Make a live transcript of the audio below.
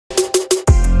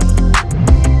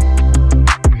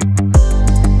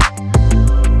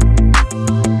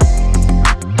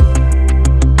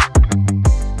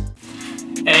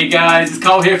guys, it's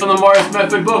Carl here from the Morris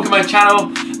Method. Welcome to my channel.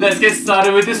 Let's get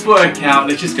started with this workout.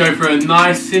 Let's just go for a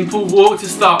nice simple walk to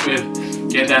start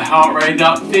with. Get that heart rate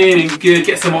up, feeling good,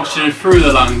 get some oxygen through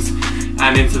the lungs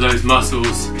and into those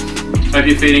muscles. Hope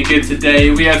you're feeling good today.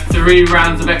 We have 3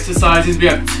 rounds of exercises. We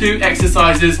have 2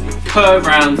 exercises per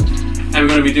round and we're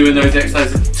going to be doing those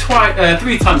exercises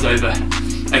 3 times over.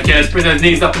 Okay, let's bring those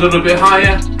knees up a little bit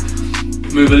higher.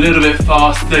 Move a little bit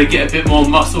faster, get a bit more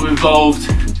muscle involved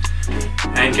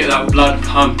and get that blood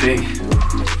pumping.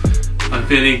 I'm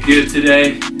feeling good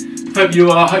today. Hope you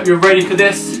are. Hope you're ready for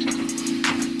this.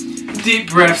 Deep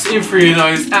breaths in through your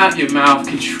nose, out your mouth.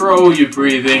 Control your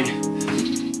breathing.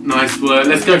 Nice work.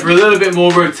 Let's go for a little bit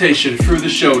more rotation through the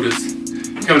shoulders.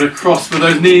 Coming across with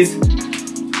those knees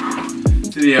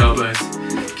to the elbows.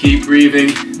 Keep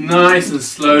breathing nice and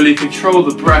slowly. Control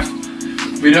the breath.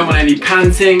 We don't want any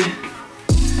panting.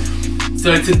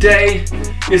 So today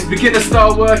is beginner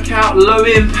style workout, low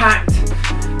impact,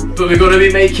 but we're going to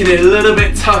be making it a little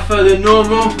bit tougher than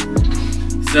normal.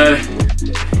 So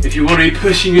if you want to be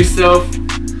pushing yourself,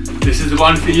 this is the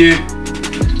one for you.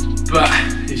 But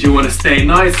if you want to stay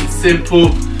nice and simple,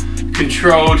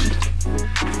 controlled,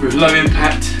 with low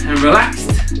impact and relaxed,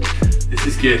 this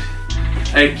is good.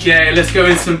 Okay, let's go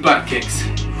in some butt kicks.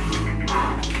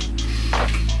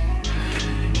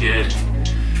 Good.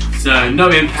 So no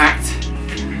impact.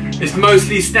 It's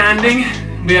mostly standing.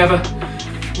 We have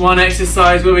one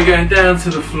exercise where we're going down to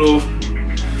the floor,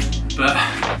 but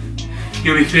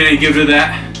you'll be feeling good with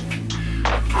that.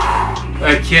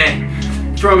 Okay,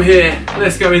 from here,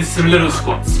 let's go into some little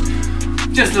squats.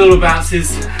 Just little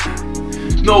bounces,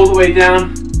 not all the way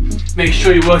down. Make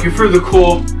sure you're working through the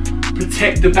core.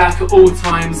 Protect the back at all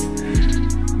times.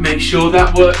 Make sure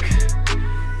that work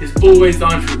is always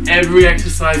done through every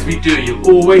exercise we do. You're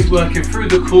always working through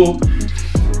the core.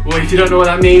 Well, if you don't know what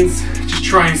that means, just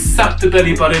try and suck the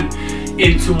belly button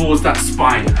in towards that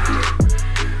spine.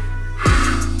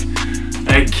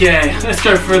 Okay, let's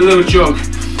go for a little jog.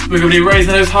 We're going to be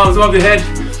raising those arms above the head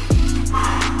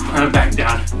and back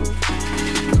down.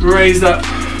 Raise up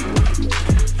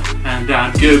and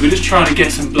down. Good, we're just trying to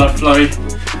get some blood flowing.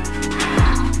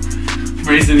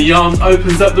 Raising the arms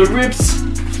opens up the ribs,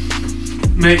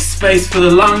 makes space for the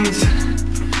lungs.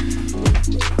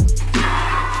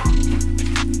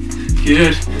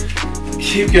 Good.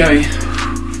 Keep going.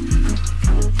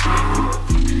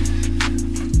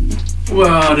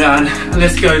 Well done. And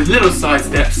let's go little side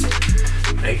steps.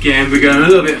 Again, we're going a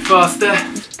little bit faster.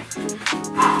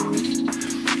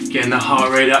 Getting the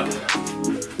heart rate up.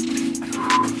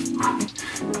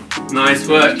 Nice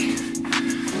work.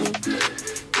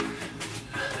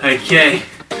 Okay.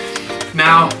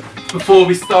 Now, before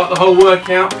we start the whole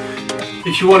workout,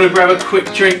 if you want to grab a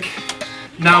quick drink,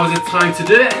 now is the time to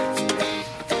do it.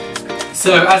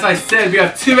 So as I said, we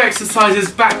have 2 exercises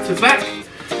back to back.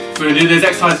 We're going to do those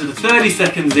exercises for 30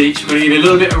 seconds each. We're going to give you a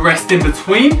little bit of rest in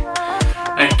between.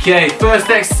 Okay,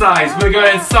 first exercise, we're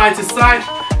going side to side,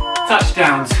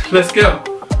 touchdowns. Let's go.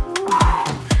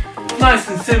 Nice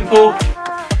and simple.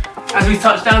 As we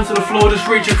touch down to the floor, just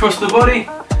reach across the body.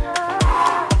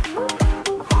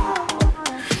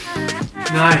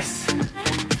 Nice.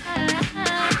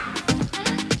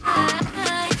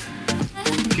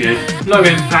 Good. Low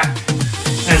impact.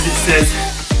 As it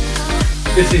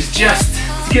says, this is just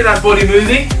to get that body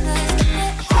moving.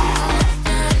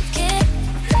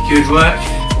 Good work.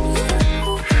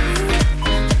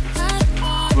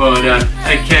 Well done.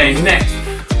 Okay, next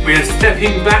we are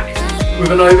stepping back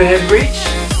with an overhead reach.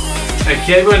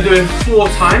 Okay, we're doing 4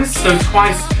 times, so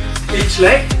twice each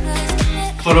leg,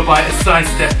 followed by a side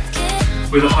step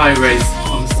with a high raise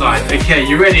on the side. Okay,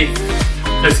 you ready?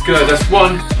 Let's go. That's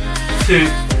 1, 2,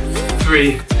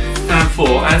 3, and 4,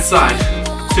 and side,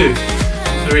 2,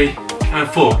 3, and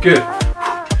 4, good.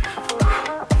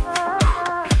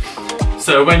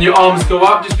 So when your arms go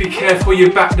up, just be careful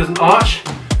your back doesn't arch.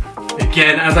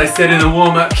 Again, as I said in the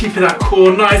warm-up, keeping that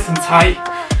core nice and tight,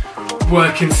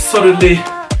 working solidly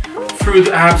through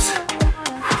the abs,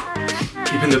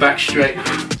 keeping the back straight.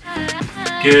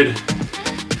 Good.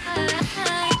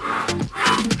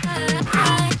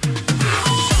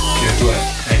 Good work.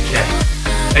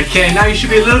 Okay, now you should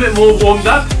be a little bit more warmed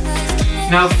up.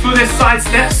 Now for this side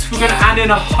steps, we're going to add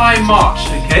in a high march,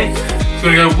 okay? So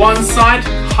we're going to go one side,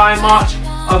 high march,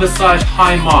 other side,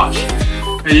 high march.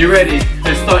 Are you ready?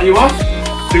 Let's start you off.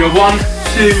 So we go 1,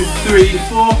 2, 3,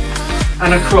 4,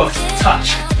 and across,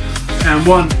 touch. And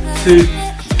 1, 2,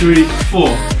 3,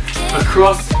 4.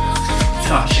 Across,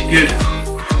 touch. Good.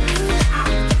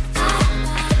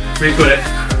 We've got it.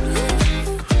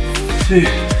 2,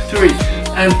 3,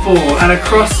 and 4, and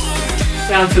across,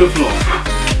 down to the floor.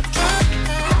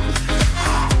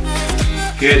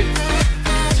 Good.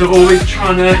 So always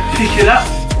trying to pick it up.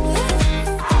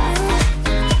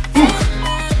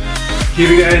 Keep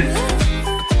it going.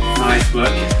 Nice work.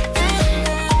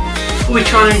 Always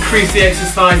trying to increase the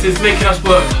exercises, making us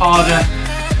work harder.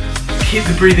 Keep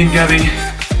the breathing going.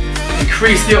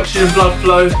 Increase the oxygen blood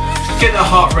flow. Get the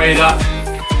heart rate up.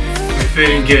 We're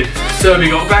feeling good. So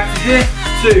we got back to here.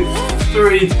 2,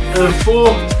 3, and 4,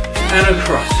 and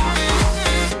across.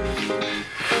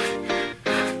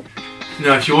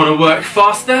 Now if you want to work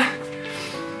faster,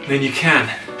 then you can.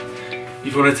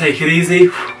 If you want to take it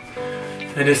easy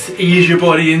and just ease your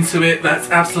body into it, that's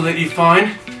absolutely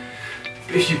fine.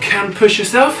 But if you can push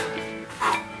yourself,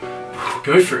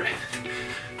 go for it.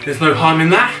 There's no harm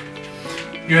in that.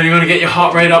 You're only going to get your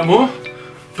heart rate up more,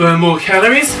 burn more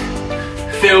calories,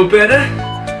 feel better.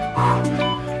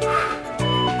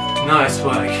 Nice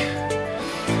work.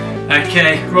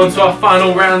 Okay, we're on to our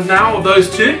final round now of those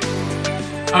two.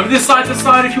 This side to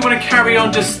side, if you want to carry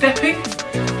on just stepping,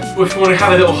 or if you want to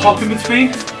have a little hop in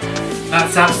between,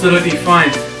 that's absolutely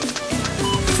fine.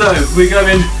 So we're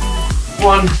going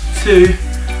 1, 2,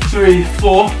 3,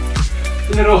 4,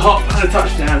 a little hop and a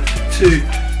touchdown. 2,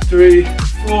 3,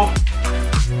 4.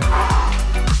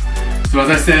 So as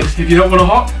I said, if you don't want to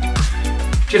hop,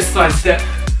 just side step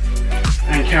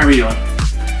and carry on.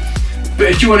 But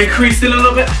if you want to increase it a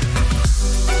little bit,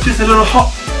 just a little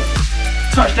hop,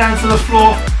 touch down to the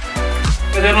floor,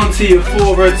 and then onto your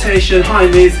 4 rotation, high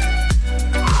knees.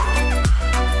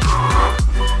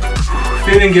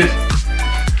 Feeling good.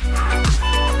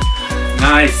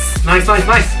 Nice, nice, nice,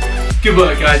 nice. Good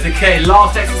work, guys. Okay,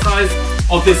 last exercise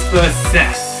of this first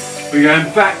set. We're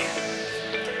going back,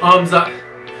 arms up,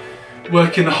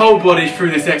 working the whole body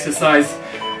through this exercise,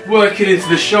 working into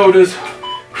the shoulders,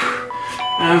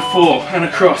 and 4, and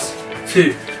across.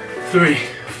 2, 3,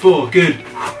 4, good.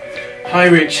 High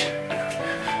reach.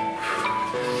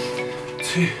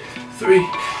 2, 3,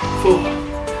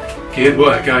 4. Good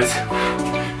work, guys.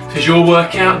 This is your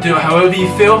workout, do it however you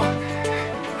feel.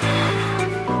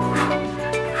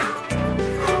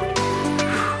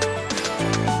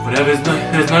 Whatever,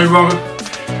 there's no wrong,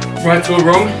 right or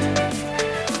wrong.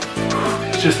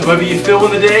 It's just however you feel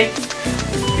on the day.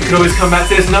 You can always come back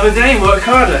to this another day and work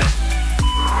harder.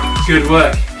 Good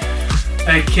work.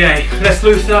 Okay, let's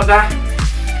loosen up that.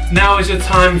 Now is your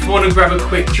time. If you want to grab a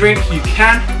quick drink, you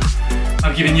can.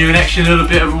 I've given you an extra little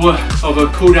bit of a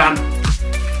cool down,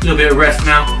 a little bit of rest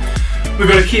now. We're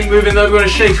going to keep moving though. We're going to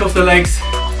shake off the legs.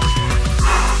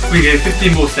 We get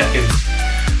 15 more seconds.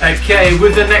 Okay,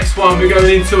 with the next one, we're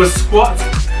going into a squat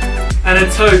and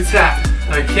a toe tap.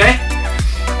 Okay,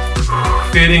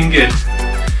 feeling good.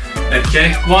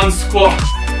 Okay, 1 squat,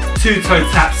 2 toe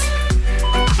taps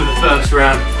for the first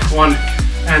round. 1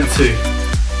 and 2.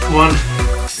 1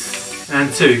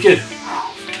 and 2. Good.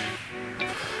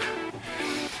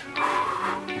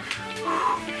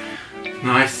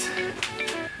 Nice.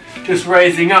 Just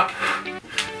raising up.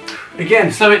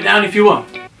 Again, slow it down if you want.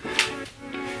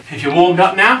 If you're warmed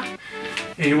up now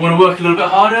and you want to work a little bit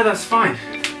harder, that's fine.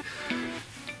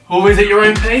 Always at your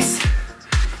own pace.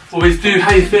 Always do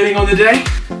how you're feeling on the day.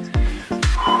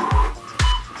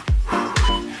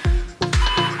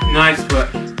 Nice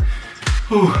work.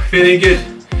 Ooh, feeling good.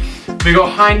 We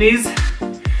got high knees.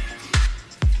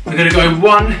 We're going to go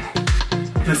 1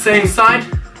 the same side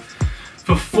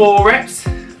for 4 reps.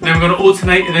 Then we're going to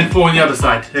alternate and then 4 on the other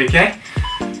side. Okay?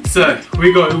 So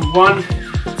we go 1,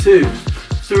 2,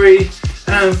 3,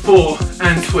 and 4,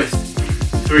 and twist.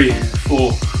 3,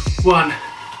 4. 1,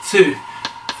 2,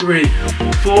 3,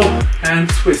 4, and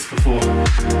twist for 4.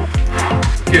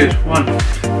 Good. 1.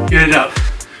 Get it up.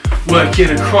 Working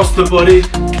across the body.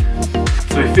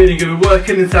 So we're feeling good. We're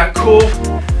working into that core.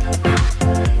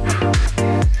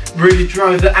 Really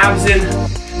drive the abs in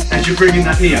as you're bringing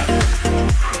that knee up.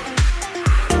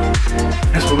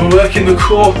 That's what we're working the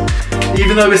core,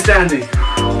 even though we're standing.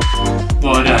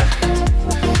 Well done.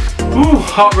 Ooh,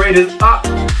 heart rate is up.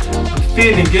 I'm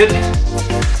feeling good.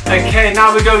 Okay,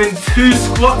 now we're going 2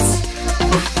 squats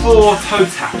for 4 toe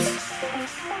taps.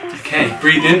 Okay,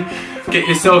 breathe in, get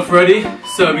yourself ready.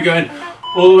 So we're going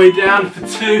all the way down for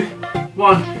 2,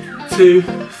 1, 2,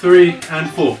 3, and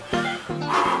 4.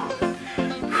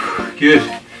 Good.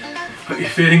 Hope you're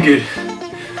feeling good.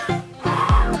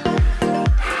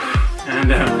 And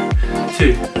down.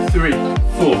 2, 3,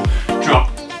 4.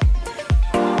 Drop.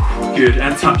 Good.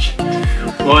 And touch.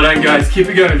 Well done, guys. Keep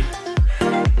it going.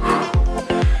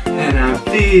 And I'm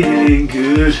feeling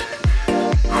good.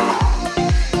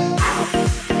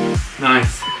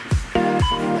 Nice.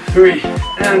 3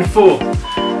 and 4.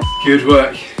 Good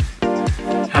work.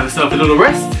 Have yourself a little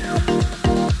rest.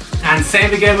 And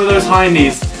same again with those high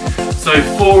knees. So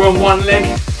 4 on one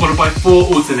leg, followed by 4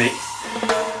 alternate.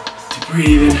 To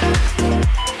breathe in,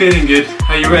 feeling good.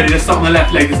 Are you ready? Let's start on the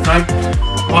left leg this time.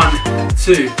 1,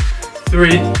 2,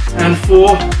 3, and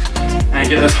 4. And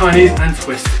get those high knees and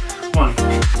twist. 1,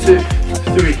 2,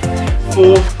 3,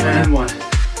 4, and 1,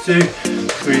 2,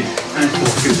 3, and 4.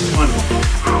 Good.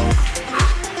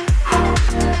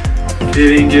 1.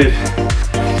 Feeling good.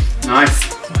 Nice.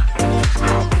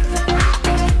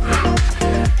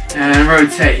 And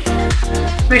rotate.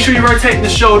 Make sure you rotate the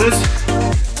shoulders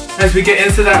as we get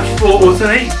into that 4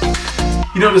 alternate.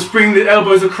 You don't just bring the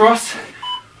elbows across.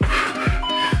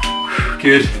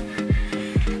 Good.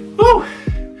 Woo.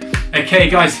 Okay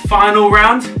guys, final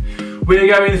round. We're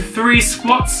going 3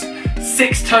 squats,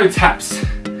 6 toe taps.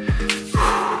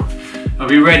 Are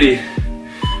we ready?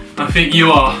 I think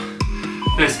you are.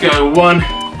 Let's go 1,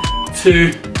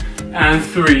 2, and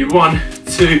 3. 1,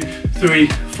 2, 3,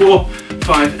 4,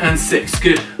 5, and 6.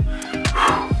 Good.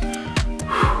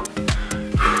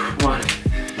 1,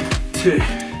 2,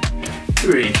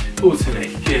 3.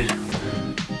 Alternate. Good.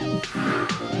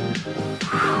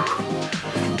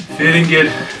 Feeling good.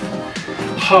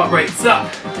 Heart rate's up.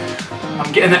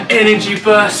 I'm getting that energy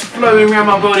burst flowing around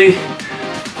my body.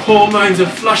 Hormones are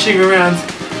flushing around.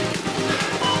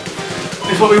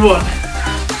 It's what we want.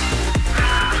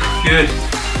 Good.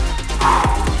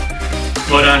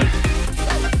 Well done.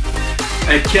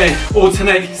 Okay,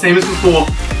 alternate, same as before.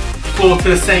 4 to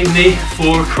the same knee,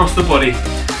 4 across the body.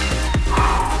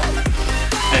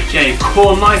 Okay,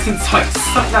 core nice and tight.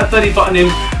 Suck that belly button in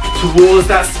towards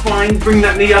that spine. Bring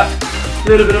that knee up. A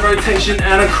little bit of rotation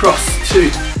and across. 2,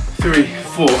 3,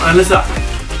 4, and let's up.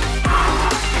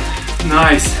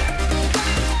 Nice.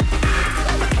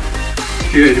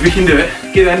 Good, we can do it.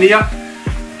 Get that knee up.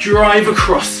 Drive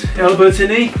across. Elbow to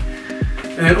knee.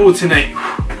 And then alternate.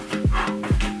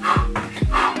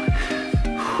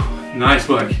 Nice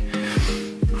work.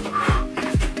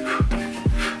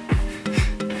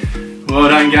 Well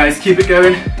done guys, keep it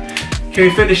going. Can we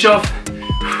finish off?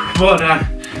 Well done.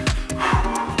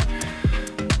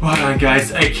 Well done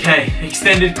guys. Okay,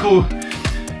 extended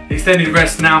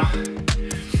rest now.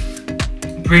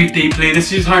 Breathe deeply.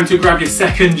 This is time to grab your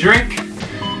second drink.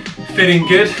 Feeling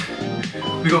good?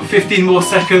 We've got 15 more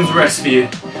seconds rest for you.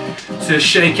 So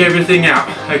shake everything out,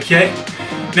 okay?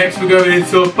 Next we're going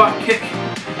into a butt kick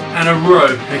and a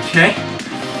row, okay?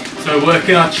 So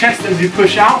working our chest as we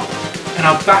push out and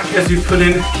our back as we pull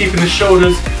in, keeping the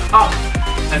shoulders up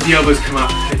as the elbows come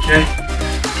up, okay?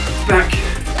 Back.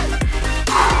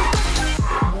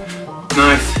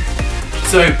 Nice.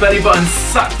 So belly button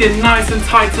sucked in nice and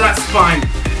tight to that spine.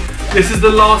 This is the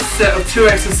last set of 2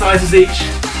 exercises each.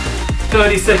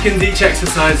 30 seconds each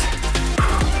exercise.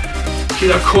 Keep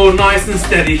that core nice and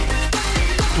steady.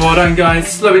 Well done guys.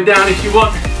 Slow it down if you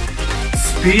want.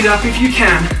 Speed up if you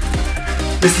can.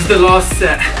 This is the last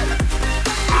set.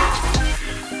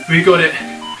 We got it.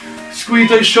 Squeeze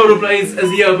those shoulder blades as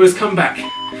the elbows come back.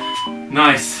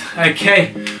 Nice.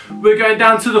 Okay. We're going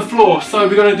down to the floor. So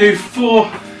we're going to do 4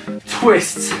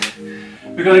 twists.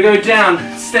 We're going to go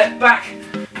down, step back,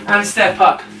 and step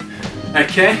up.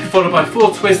 Okay, followed by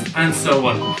 4 twists and so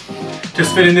on.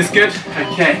 Just feeling this good?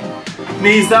 Okay.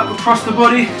 Knees up across the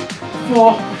body.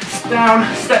 4,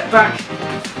 down, step back,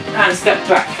 and step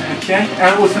back. Okay,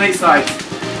 and alternate sides.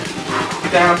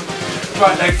 Down,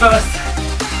 right leg first,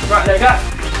 right leg up,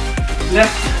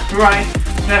 left, right,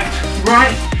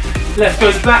 left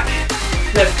goes back,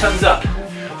 left comes up,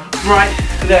 right,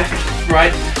 left,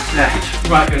 right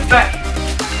goes back,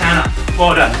 and up.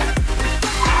 Well done.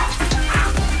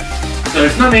 So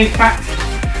it's not being packed,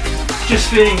 just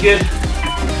feeling good.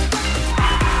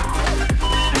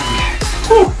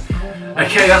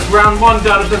 Okay, that's round 1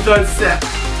 done of the 3rd set.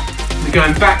 We're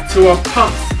going back to our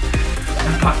pumps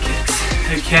and butt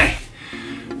kicks. Okay,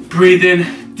 breathe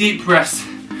in, deep breaths.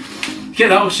 Get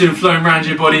that oxygen flowing around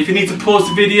your body. If you need to pause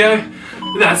the video,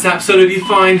 that's absolutely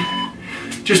fine.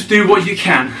 Just do what you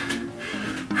can.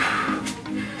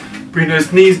 Bring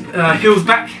those knees, heels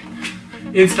back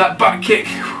into that butt kick.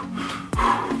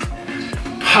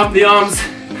 Pump the arms.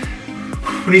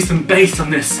 We need some bass on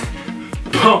this.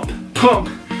 Pump, pump.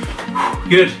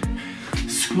 Good.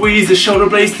 Squeeze the shoulder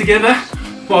blades together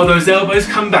while those elbows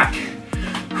come back.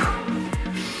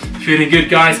 Feeling good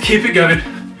guys, keep it going.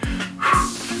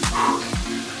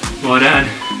 Well done.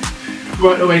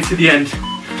 Right the way to the end.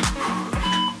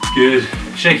 Good.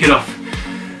 Shake it off.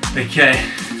 Okay.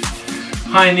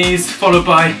 High knees followed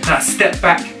by that step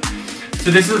back. So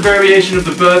this is a variation of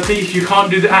the burpee. You can't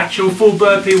do the actual full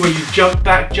burpee where you jump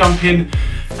back, jump in,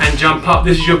 and jump up.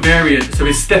 This is your variant, so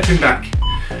we're stepping back.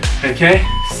 Okay,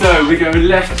 so we're going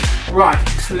left,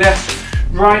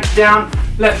 right, down,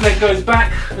 left leg goes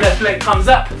back, left leg comes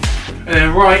up, and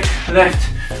then right, left,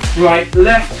 right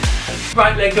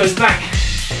leg goes back,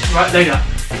 right leg up.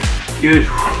 Good.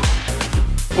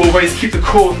 Always keep the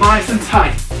core nice and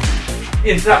tight.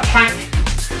 Into that plank,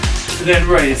 and then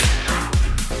raise.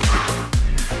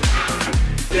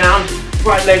 Down,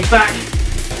 right leg back,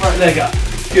 right leg up.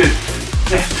 Good.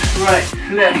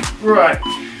 Left, right.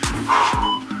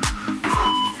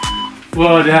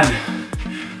 Well done.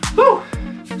 Woo.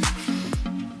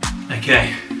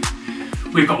 Okay,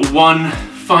 we've got one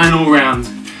final round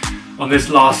on this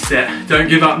last set. Don't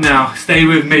give up now. Stay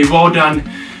with me. Well done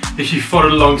if you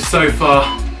followed along so far.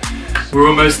 We're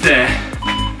almost there.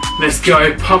 Let's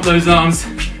go. Pump those arms.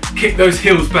 Kick those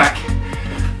heels back.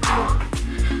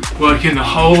 Working the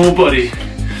whole body.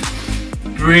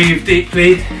 Breathe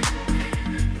deeply.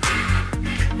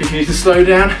 If you need to slow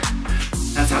down,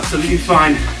 that's absolutely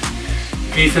fine.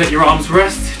 If you need to let your arms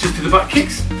rest, just do the butt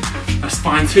kicks. That's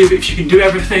fine too, but if you can do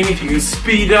everything, if you can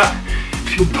speed up,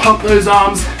 if you can pump those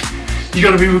arms, you're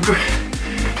going to be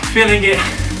feeling it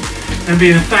and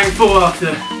being thankful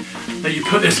after that you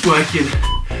put this work in.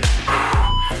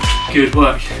 Good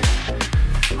work.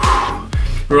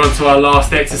 We're on to our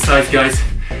last exercise, guys.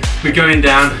 We're going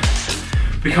down,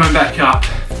 we're coming back up,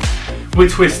 we're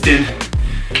twisting.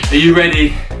 Are you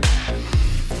ready?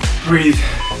 Breathe.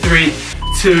 3,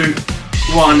 2,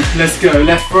 1. Let's go.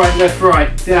 Left,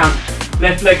 right, down.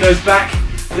 Left leg goes back,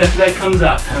 left leg comes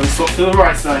up, and we swap to the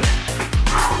right side.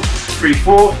 3,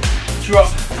 4,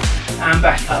 drop, and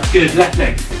back up. Good, left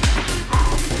leg.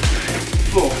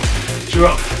 4,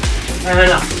 drop,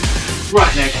 and up.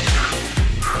 Right leg.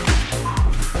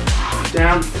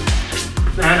 Down,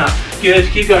 and up. Good,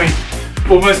 keep going.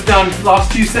 Almost done,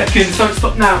 last few seconds, don't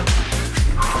stop now.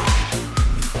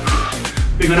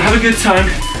 We're gonna have a good time.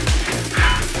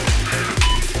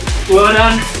 Well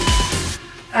done.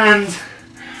 And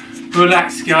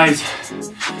relax, guys.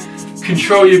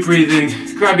 Control your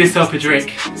breathing. Grab yourself a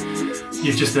drink.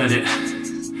 You've just done it.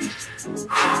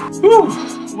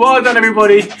 Whew. Well done,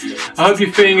 everybody. I hope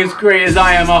you're feeling as great as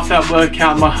I am after that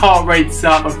workout. My heart rate's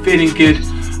up. I'm feeling good.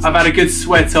 I've had a good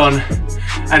sweat on.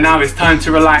 And now it's time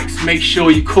to relax. Make sure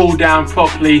you cool down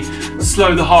properly.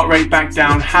 Slow the heart rate back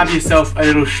down. Have yourself a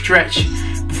little stretch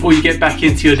before you get back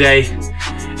into your day.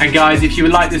 And guys, if you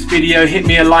would like this video, hit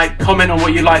me a like, comment on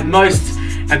what you like most,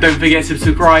 and don't forget to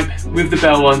subscribe with the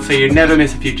bell on so you never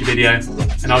miss a future video.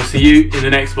 And I'll see you in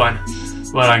the next one.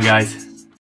 Well done, guys.